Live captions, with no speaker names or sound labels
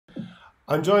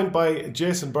I'm joined by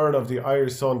Jason Byrne of the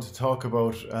Irish Sun to talk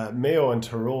about Mayo and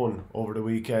Tyrone over the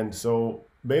weekend. So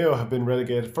Mayo have been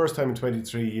relegated first time in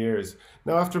 23 years.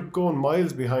 Now after going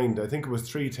miles behind, I think it was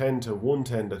 310 to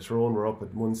 110 that Tyrone were up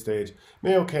at one stage.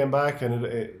 Mayo came back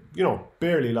and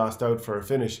barely lost out for a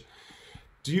finish.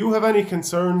 Do you have any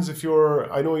concerns if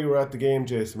you're? I know you were at the game,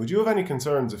 Jason. Would you have any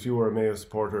concerns if you were a Mayo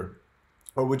supporter,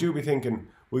 or would you be thinking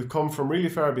we've come from really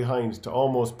far behind to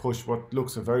almost push what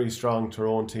looks a very strong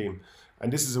Tyrone team,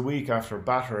 and this is a week after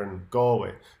battering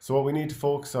Galway. So what we need to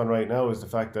focus on right now is the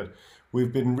fact that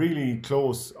we've been really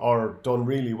close or done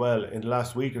really well in the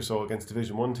last week or so against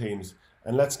Division One teams,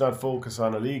 and let's not focus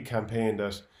on a league campaign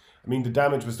that. I mean, the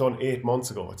damage was done 8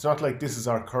 months ago. It's not like this is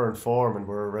our current form and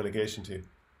we're a relegation team.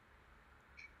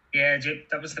 Yeah,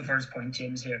 that was the first point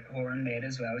James here Horan made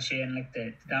as well, Shane. Like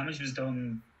the damage was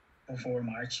done before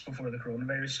March, before the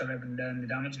coronavirus shut everything down. The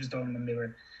damage was done when they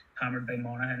were hammered by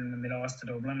Monaghan, when they lost to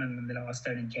Dublin, and when they lost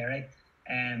down in Kerry.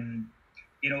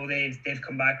 They've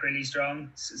come back really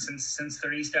strong since the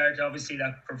restart. Obviously,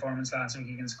 that performance last week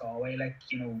against Galway,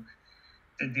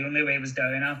 the only way was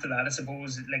down after that, I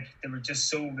suppose. Like, they were just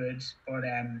so good, but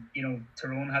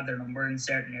Tyrone had their number in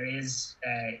certain areas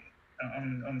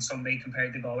on Sunday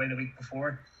compared to Galway the week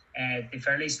before. They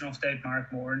fairly snuffed out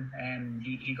Mark Moran, and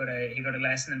he got a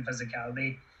lesson in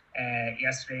physicality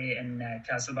yesterday in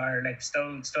Castlebar. Like,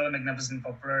 still a magnificent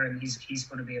footballer, and he's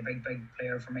going to be a big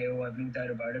player for Mayo. I've no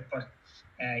doubt about it. But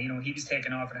he was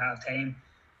taken off at half time.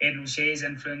 Aidan O'Shea's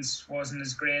influence wasn't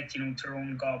as great.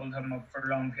 Tyrone gobbled him up for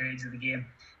long periods of the game.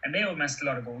 And Mayo missed a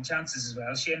lot of goal chances as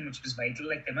well, Shane, which was vital.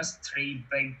 Like, they missed three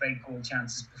big goal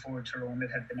chances before Tyrone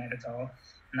had hit the net at all,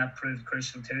 and that proved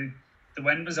crucial too. The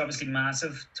win was obviously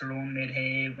massive. Tyrone made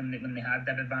hay when they had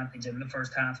that advantage in the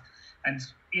first half. And,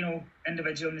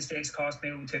 individual mistakes cost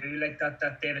Mayo too. Like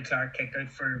that David Clark kick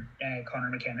out for Conor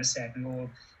McKenna's second goal.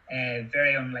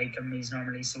 Very unlike him. He's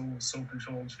normally so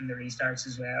controlled from the restarts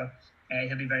as well.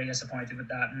 He'll be very disappointed with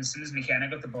that. And as soon as McKenna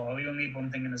got the ball, he only had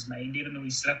one thing in his mind. Even though he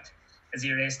slipped as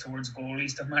he raced towards goal, he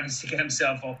still managed to get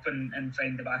himself up and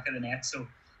find the back of the net. So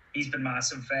he's been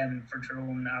massive for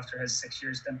Tyrone after his 6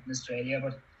 year stint in Australia.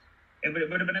 But it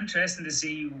would have been interesting to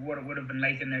see what it would have been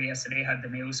like in there yesterday had the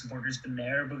Mayo supporters been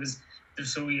there, because they're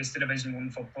so used to Division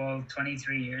 1 football.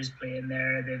 23 years playing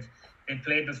there. They've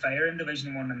played with fire in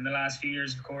Division 1 in the last few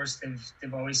years. Of course,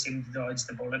 they've always seemed to dodge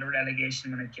the bullet of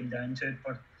relegation when it came down to it.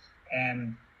 But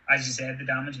as you said, the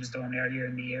damage was done earlier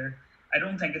in the year. I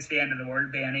don't think it's the end of the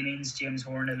world by any means. James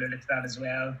Horn alluded to that as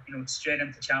well. It's straight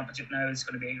into Championship now. It's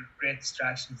going to be a great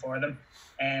distraction for them.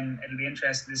 It'll be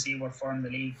interesting to see what form the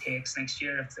league takes next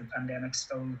year if the pandemic's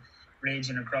still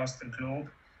raging across the globe.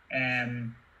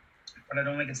 But I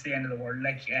don't think it's the end of the world.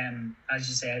 Like, as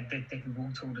you said, they can go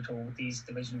toe-to-toe with these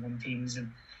Division 1 teams. And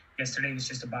yesterday was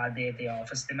just a bad day at the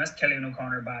office. They missed Killian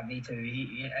O'Connor badly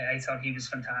too. I thought he was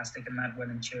fantastic in that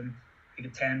winning tune. He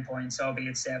got 10 points,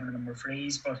 albeit 7 of them were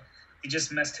frees, but he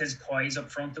just missed his poise up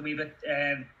front a wee bit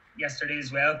yesterday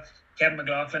as well. Kevin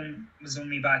McLaughlin was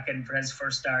only back in for his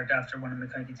first start after winning the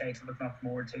county title with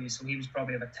Knockmore too, so he was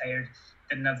probably a bit tired.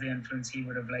 Didn't have the influence he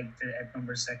would have liked at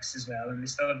number 6 as well, and they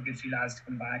still have a good few lads to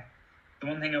come back. The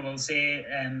one thing I will say,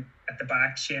 at the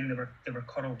back, Shane, they were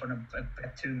cut open a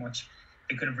bit too much.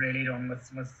 They could have really done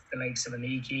with the likes of a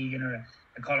Lee Keegan or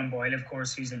a Colin Boyle, of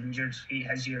course, who's injured. He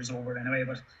has years over anyway,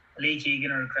 but a Lee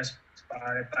Keegan or a Chris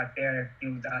Barrett back there,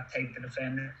 that type of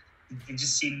defender, they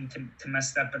just seem to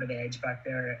miss that bit of edge back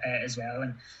there as well.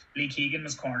 And Lee Keegan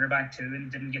was cornerback too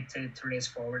and didn't get to race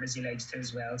forward as he likes to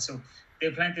as well. So they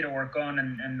have plenty to work on,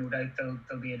 and no doubt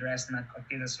they'll be addressing that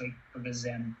quickly this week, because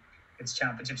it's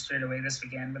Championship straight away this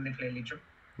weekend when they play Leitrim.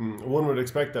 One would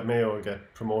expect that Mayo will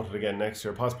get promoted again next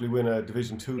year, possibly win a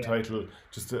Division 2 title,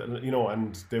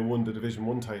 and they won the Division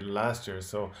 1 title last year,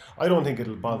 so I don't think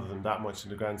it'll bother them that much in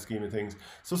the grand scheme of things.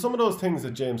 So some of those things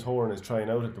that James Horan is trying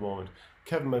out at the moment,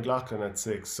 Kevin McLaughlin at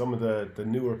 6, some of the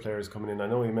newer players coming in, I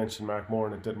know he mentioned Mark Moore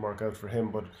and it didn't work out for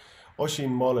him, but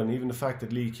Oisin Mullen, even the fact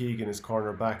that Lee Keegan is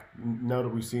corner back, now that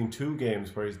we've seen 2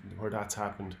 games where that's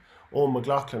happened. Owen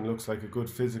McLaughlin looks like a good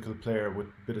physical player with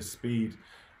a bit of speed.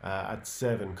 At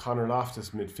 7, Conor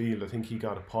Loftus midfield, I think he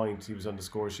got a point. He was on the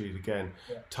score sheet again.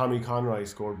 Tommy Conroy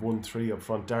scored 1-3 up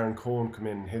front. Darren Cohn come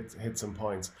in and hit some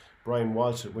points. Brian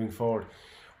Walsh at wing forward.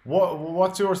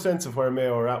 What's your sense of where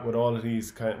Mayo are at with all of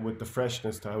these, with the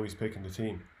freshness to how he's picking the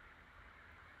team?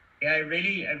 Yeah,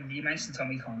 you mentioned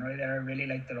Tommy Conroy there. I really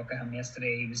liked the look of him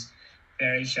yesterday. He was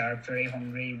very sharp, very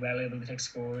hungry, well able to take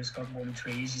scores, got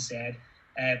 1-3 as you said.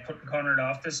 Putting Conor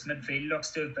Loftus midfield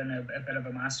looks to have been a bit of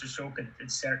a masterstroke.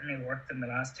 It certainly worked in the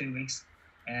last 2 weeks.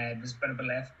 It was a bit of a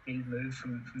left field move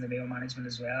from the Mayo management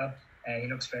as well. He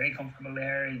looks very comfortable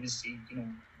there. He was,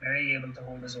 very able to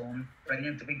hold his own.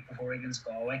 Brilliant the week before against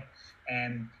Galway.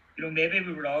 Maybe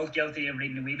we were all guilty of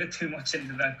reading a wee bit too much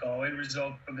into that Galway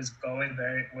result, because Galway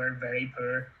were very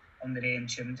poor on the day in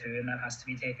Tune too, and that has to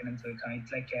be taken into account.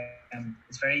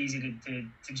 It's very easy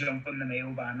to jump on the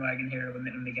Mayo bandwagon here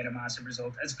when they get a massive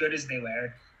result. As good as they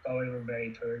were, Galway were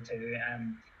very poor too.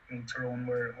 Tyrone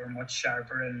were much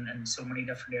sharper in so many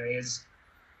different areas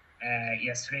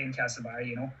yesterday in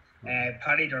Castlebar.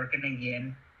 Paddy Durkin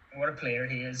again, what a player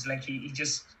he is. Like he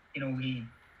just,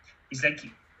 he's like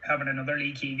having another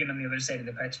Lee Keegan on the other side of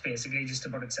the pitch, basically, just to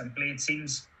put it simply. It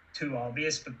seems too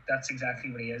obvious, but that's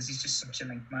exactly what he is. He's just such a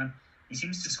link man. He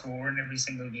seems to score in every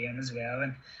single game as well.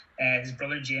 And his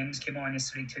brother James came on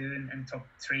yesterday too and took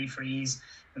 3 frees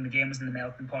when the game was in the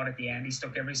melting pot at the end. He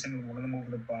stuck every single one of them over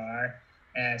the bar.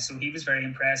 So he was very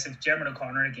impressive. Jeremy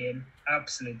O'Connor again,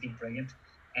 absolutely brilliant.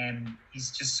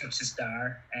 He's just such a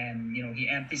star. He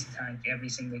empties the tank every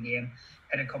single game.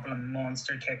 Had a couple of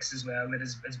monster kicks as well that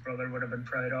his brother would have been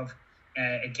proud of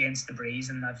against the Breeze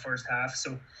in that first half.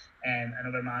 So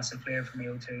another massive player for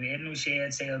Mayo too. Aidan O'Shea,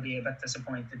 I'd say, will be a bit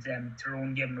disappointed.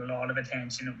 Tyrone gave him a lot of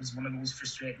attention. It was one of those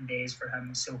frustrating days for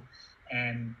him. So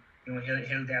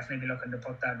he'll definitely be looking to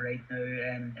put that right now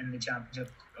in the championship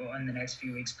in the next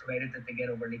few weeks, provided that they get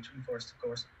over Leitrim first, of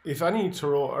course. If any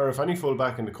full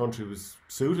back in the country was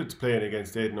suited to playing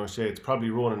against Aidan O'Shea, it's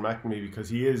probably Ronan McNamee, because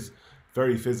he is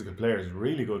very physical player. He's a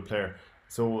really good player.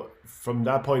 So from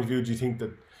that point of view, do you think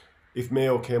that if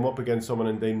Mayo came up against someone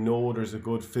and they know there's a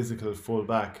good physical full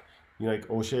back, like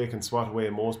O'Shea can swat away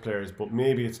most players, but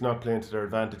maybe it's not playing to their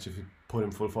advantage if you put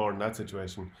him full forward in that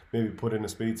situation? Maybe put in a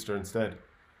speedster instead.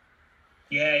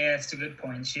 Yeah, it's a good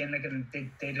point, Shane.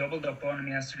 They doubled up on him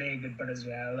yesterday a good bit as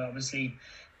well. Obviously,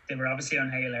 they were on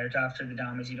high alert after the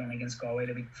damage he done against Galway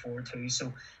the week before too.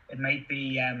 So it might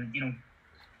be,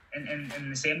 in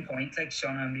the same point, like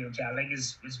Sean Andy O'Callaghan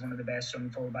is one of the best young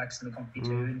fullbacks in the country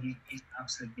too, and he's an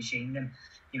absolute machine.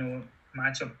 And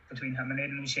match up between him and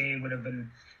Aidan O'Shea would have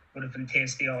been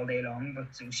tasty all day long, but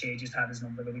O'Shea just had his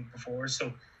number the week before.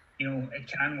 So it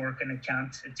can work and it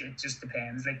can't. It just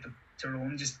depends. But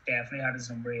Tyrone just definitely had his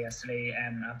number yesterday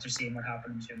after seeing what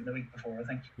happened the week before, I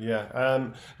think. Yeah.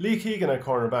 Lee Keegan at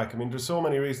cornerback. I mean, there's so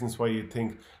many reasons why you'd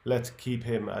think let's keep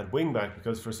him at wing back,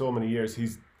 because for so many years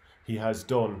he has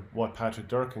done what Patrick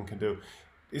Durkin can do.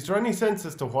 Is there any sense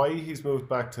as to why he's moved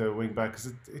back to wing back? Because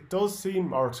it does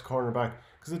seem, or to cornerback,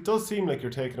 because it does seem like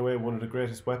you're taking away one of the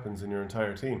greatest weapons in your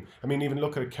entire team. I mean, even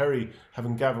look at Kerry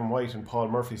having Gavin White and Paul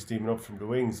Murphy steaming up from the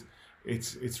wings.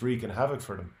 It's wreaking havoc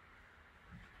for them.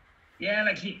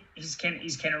 Yeah, he's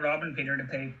kind of robbing Peter to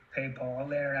pay Paul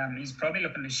there. He's probably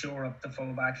looking to shore up the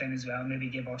full back line as well. Maybe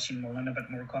give Oisin Mullen a bit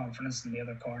more confidence in the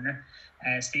other corner.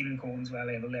 Stephen Cohen's well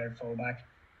able there at full back.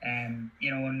 And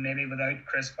maybe without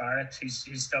Chris Barrett, who's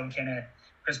still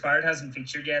Chris Barrett hasn't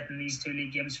featured yet in these 2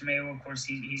 league games for Mayo. Of course,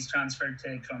 he's transferred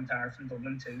to Clontarf from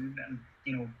Dublin too,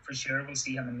 and for sure we'll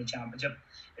see him in the championship.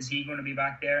 Is he going to be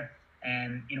back there?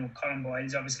 And Colin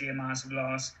Boyle's obviously a massive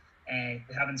loss.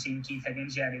 We haven't seen Keith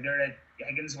Higgins yet either.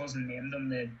 Higgins wasn't named on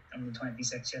the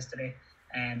 26th yesterday,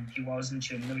 and he was in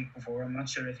Tune the week before. I'm not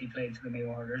sure if he played for the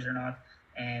Mayo Hurlers or not.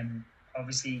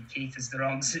 Obviously Keith is the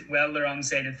wrong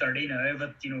side of 30 now,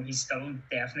 but he's still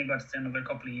definitely got another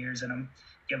couple of years in him,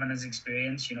 given his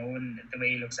experience, and the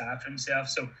way he looks after himself.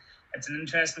 So it's an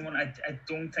interesting one. I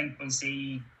don't think we'll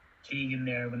see Keegan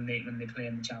there when they play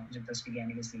in the championship this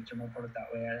weekend against Leitrim. I'll put it that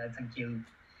way. I think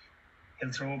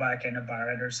he'll throw back in a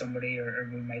Barrett or somebody, or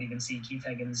we might even see Keith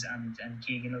Higgins and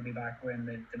Keegan will be back wearing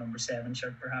the number 7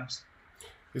 shirt perhaps.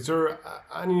 Is there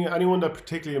anyone that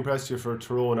particularly impressed you for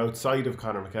Tyrone outside of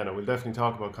Conor McKenna? We'll definitely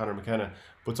talk about Conor McKenna,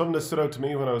 but something that stood out to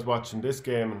me when I was watching this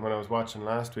game and when I was watching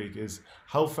last week is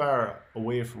how far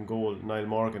away from goal Niall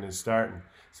Morgan is starting.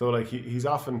 So he's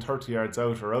often 30 yards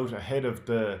out or out ahead of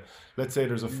let's say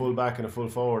there's a full back and a full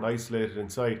forward isolated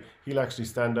inside. He'll actually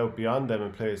stand out beyond them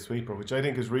and play a sweeper, which I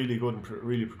think is really good and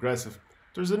really progressive.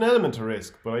 There's an element of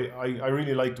risk, but I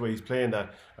really like the way he's playing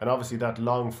that. And obviously that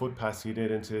long foot pass he did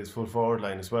into his full forward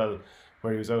line as well,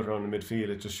 where he was out around the midfield,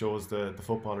 it just shows the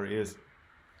footballer he is.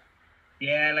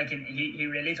 Yeah, he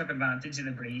really took advantage of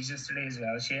the breeze yesterday as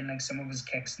well, Shane. Some of his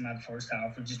kicks in that first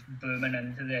half were just booming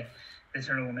into the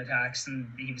Tyrone attacks, and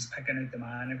he was picking out the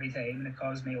man every time, and it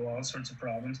caused Mayo all sorts of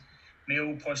problems.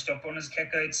 Mayo pushed up on his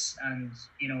kickouts, and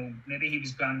maybe he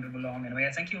was planning to go long anyway.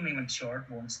 I think he only went short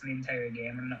once in the entire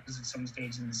game, and that was at some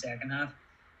stage in the second half.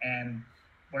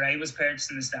 Where I was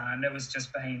perched in the stand, I was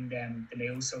just behind the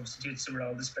Mayo substitutes, so were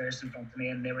all dispersed in front of me,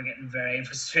 and they were getting very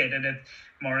frustrated at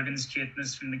Morgan's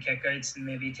cuteness from the kickouts and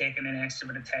maybe taking an extra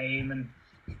bit of time, and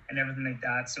and everything like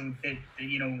that. So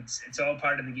it's all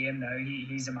part of the game now.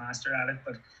 He's a master at it,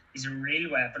 but he's a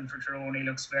real weapon for Tyrone. He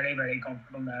looks very, very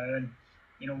comfortable now, and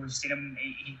we've seen him.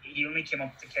 He only came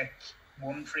up to kick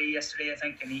one free yesterday, I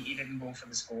think, and he didn't go for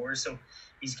the score. So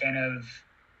he's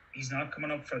not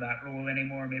coming up for that role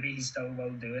anymore. Maybe he still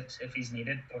will do it if he's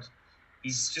needed, but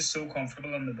he's just so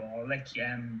comfortable on the ball.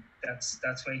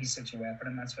 That's why he's such a weapon,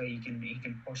 and that's why he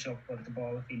can push up with the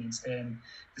ball if he needs to and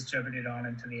distribute it on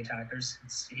into the attackers.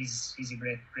 He's a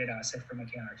great asset for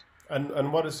McKenna.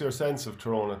 And what is your sense of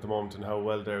Tyrone at the moment and how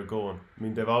well they're going? I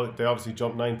mean, they obviously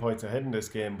jumped 9 points ahead in this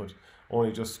game, but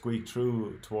only just squeaked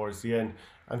through towards the end.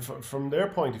 And from their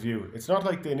point of view, it's not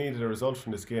like they needed a result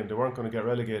from this game. They weren't going to get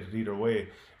relegated either way.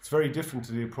 It's very different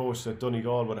to the approach that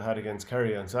Donegal would have had against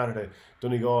Kerry on Saturday.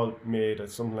 Donegal made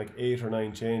something like 8 or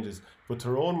 9 changes, but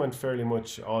Tyrone went fairly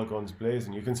much all guns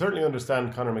blazing. You can certainly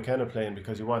understand Conor McKenna playing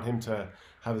because you want him to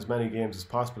have as many games as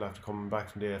possible after coming back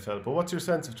from the AFL. But what's your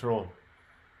sense of Tyrone?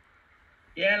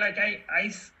 Yeah,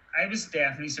 I was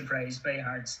definitely surprised by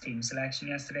Hart's team selection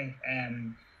yesterday,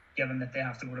 given that they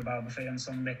have to go to Balbafay on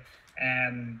Sunday.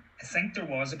 I think there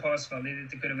was a possibility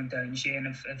that they could have went down Shane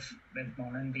if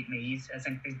Monaghan beat Meath. I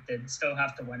think they did still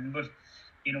have to win, but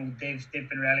they've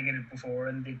been relegated before,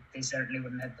 and they certainly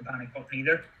wouldn't hit the panic button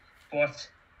either. But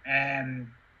Darren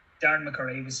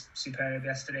McCurry was superb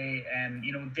yesterday.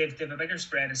 They've a bigger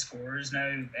spread of scorers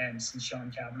now since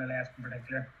Sean Kavanagh left in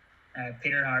particular.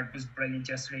 Peter Hart was brilliant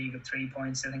yesterday. He got 3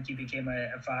 points. I think he became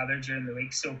a father during the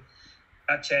week. So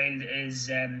that child is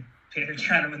Peter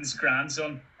Canavan's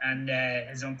grandson, and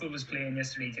his uncle was playing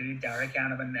yesterday too, Darragh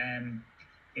Canavan.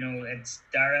 It's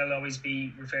Darragh will always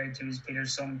be referred to as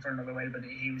Peter's son for another while, but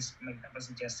he was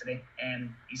magnificent yesterday.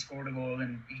 He scored a goal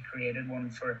and he created one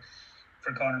for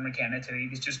Conor McKenna too. He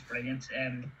was just brilliant.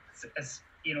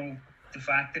 The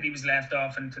fact that he was left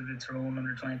off into the Tyrone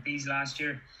under-20s last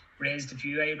year raised a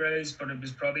few eyebrows, but it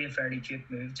was probably a fairly cute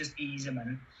move. Just ease him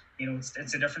in.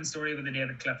 It's a different story with the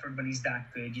David Clifford when he's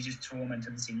that good. You just throw him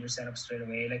into the senior setup straight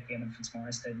away, like Damon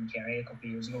Fitzmaurice did in Kerry a couple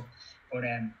of years ago. But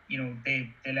they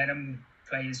let him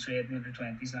play his trade in the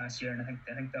under-20s last year, and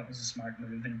I think that was a smart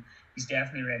move. And he's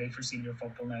definitely ready for senior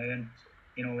football now. And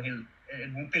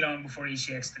it won't be long before he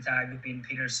shakes the tag of being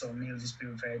Peter's son. He'll just be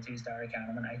referred to as Darragh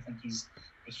Canavan. I think he's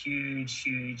a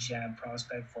huge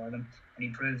prospect for them, and he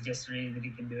proved yesterday that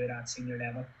he can do it at senior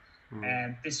level.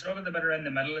 They struggled a bit around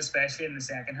the middle, especially in the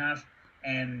second half.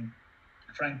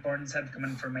 Frank Burns had to come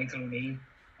in for Michael O'Neill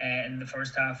in the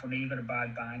first half. O'Neill got a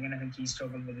bad bang, and I think he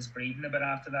struggled with his breathing a bit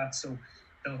after that, so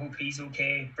they'll hope he's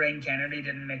okay. Brian Kennedy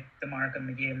didn't make the mark on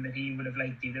the game that he would have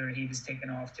liked either. He was taken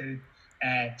off too.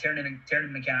 Tiernan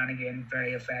McCann again,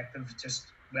 very effective, just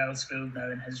well skilled now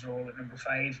in his role at number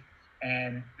 5.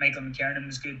 Michael McKiernan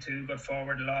was good too, got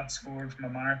forward a lot, scored from a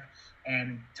mark.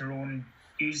 Tyrone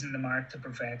using the mark to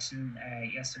perfection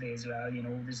yesterday as well.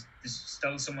 There's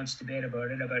still so much debate about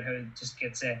it, about how it just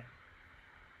gets a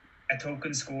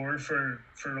token score for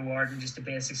rewarding just a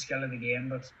basic skill of the game.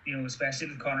 But especially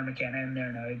with Conor McKenna in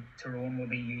there now, Tyrone will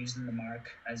be using the mark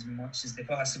as much as they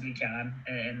possibly can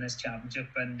in this championship.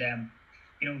 And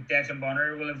Declan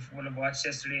Bonner will have watched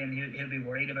yesterday, and he'll be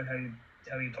worried about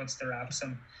how he puts the wraps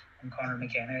on Conor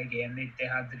McKenna again. They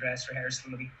had the dress rehearsal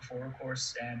the week before, of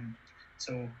course.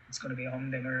 So it's going to be a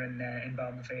humdinger in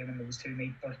Balbafay when those two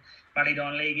meet. But Matty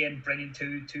Donnelly again bringing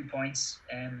two points.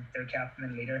 Their captain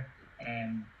and leader.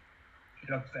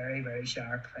 He looked very, very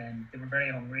sharp, and they were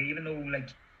very hungry. Even though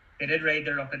they did ride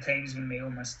their luck at times when Mayo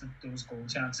missed those goal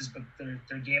chances, but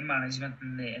their game management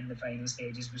in the final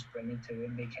stages was brilliant too,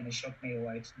 and they kind of shut Mayo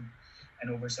out and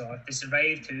oversaw it. They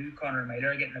survived too. Conor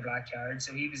Miller getting a black card,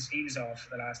 so he was off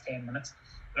for the last 10 minutes.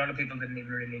 A lot of people didn't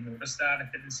even really notice that.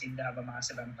 It didn't seem to have a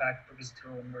massive impact because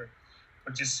Tyrone were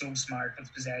just so smart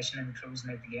with possession and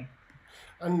closing out the game.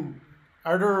 And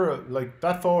are there,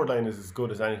 that forward line is as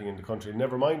good as anything in the country,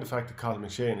 never mind the fact that Colin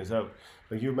McShane is out.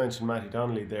 You mentioned Matty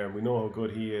Donnelly there, and we know how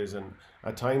good he is, and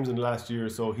at times in the last year or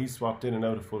so he's swapped in and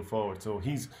out of full forward, so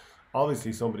he's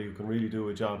obviously somebody who can really do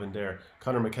a job in there.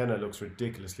 Conor McKenna looks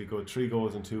ridiculously good. 3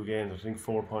 goals in 2 games, I think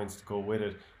 4 points to go with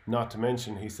it. Not to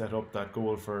mention he set up that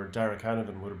goal for Darragh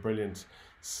Canavan with a brilliant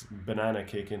banana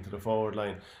kick into the forward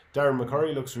line. Darren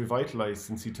McCurry looks revitalised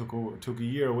since he took a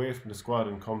year away from the squad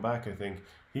and come back. I think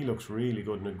he looks really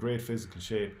good in a great physical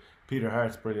shape. Peter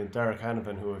Hart's brilliant. Darragh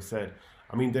Canavan, who I've said,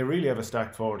 I mean, they really have a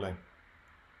stacked forward line.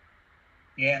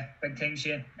 Yeah, big time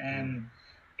shit. And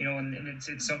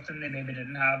it's something they maybe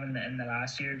didn't have in the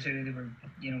last year or two. They were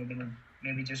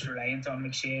maybe just reliant on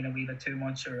McShane a wee bit too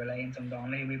much, or reliant on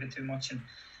Donnelly a wee bit too much. And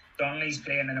Donnelly's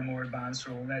playing in a more advanced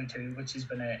role now too, which has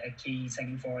been a key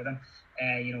thing for them.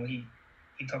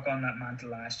 He he took on that mantle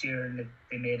last year, and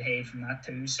they made hay from that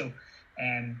too. So,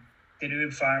 they do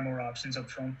have far more options up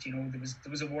front. You know,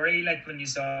 there was a worry like when you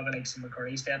saw the likes of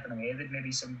McCurry stepping away that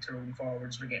maybe some Tyrone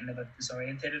forwards were getting a bit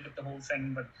disorientated with the whole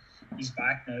thing. But he's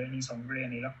back now and he's hungry,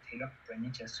 and he looked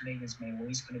brilliant yesterday against Mayo.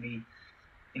 He's going to be,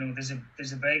 you know, there's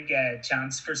a big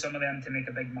chance for some of them to make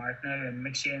a big mark now, and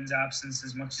McShane's absence,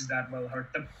 as much as that will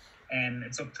hurt them,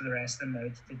 it's up to the rest of them now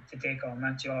to take on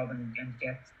that job and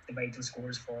get the vital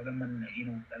scores for them. And you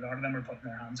know, a lot of them are putting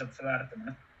their hands up for that at the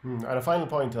minute. And a final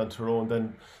point on Tyrone,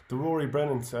 then the Rory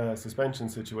Brennan suspension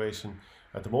situation.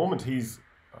 At the moment, he's,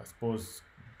 I suppose,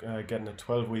 getting a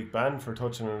 12-week ban for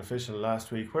touching an official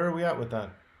last week. Where are we at with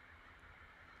that?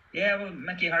 Yeah, well,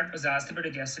 Mickey Hart was asked about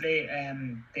it yesterday.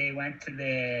 They went to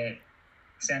the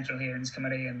Central Hearings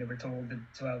Committee and they were told that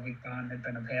the 12-week ban had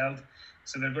been upheld.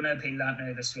 So they're going to appeal that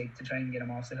now this week to try and get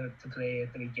him off the hook to play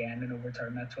at the weekend and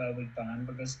overturn that 12-week ban,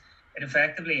 because it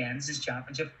effectively ends his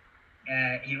championship.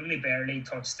 He only barely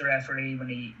touched the referee when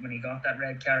he got that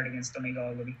red card against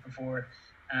Donegal the week before,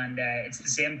 and it's the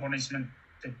same punishment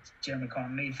that Jeremy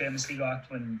Connolly famously got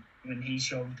when he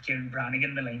shoved Kieran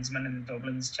Brannigan, the linesman, in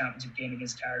Dublin's championship game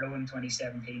against Carlow in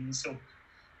 2017. So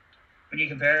when you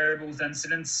compare both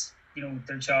incidents, you know,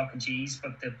 they're chalk and cheese,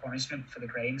 but the punishment for the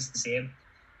crime is the same.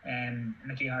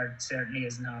 Mickey Hart certainly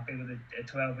isn't happy with a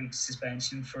 12-week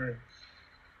suspension for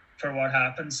what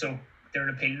happened. So they're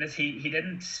appealing it. He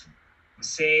didn't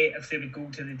say if they would go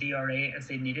to the DRA if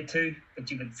they needed to,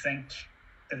 but you would think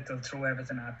that they'll throw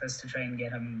everything at this to try and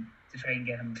get him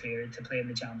cleared to play in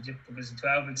the championship, because a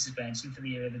 12-week suspension for the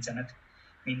year that's in it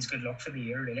means good luck for the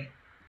year, really.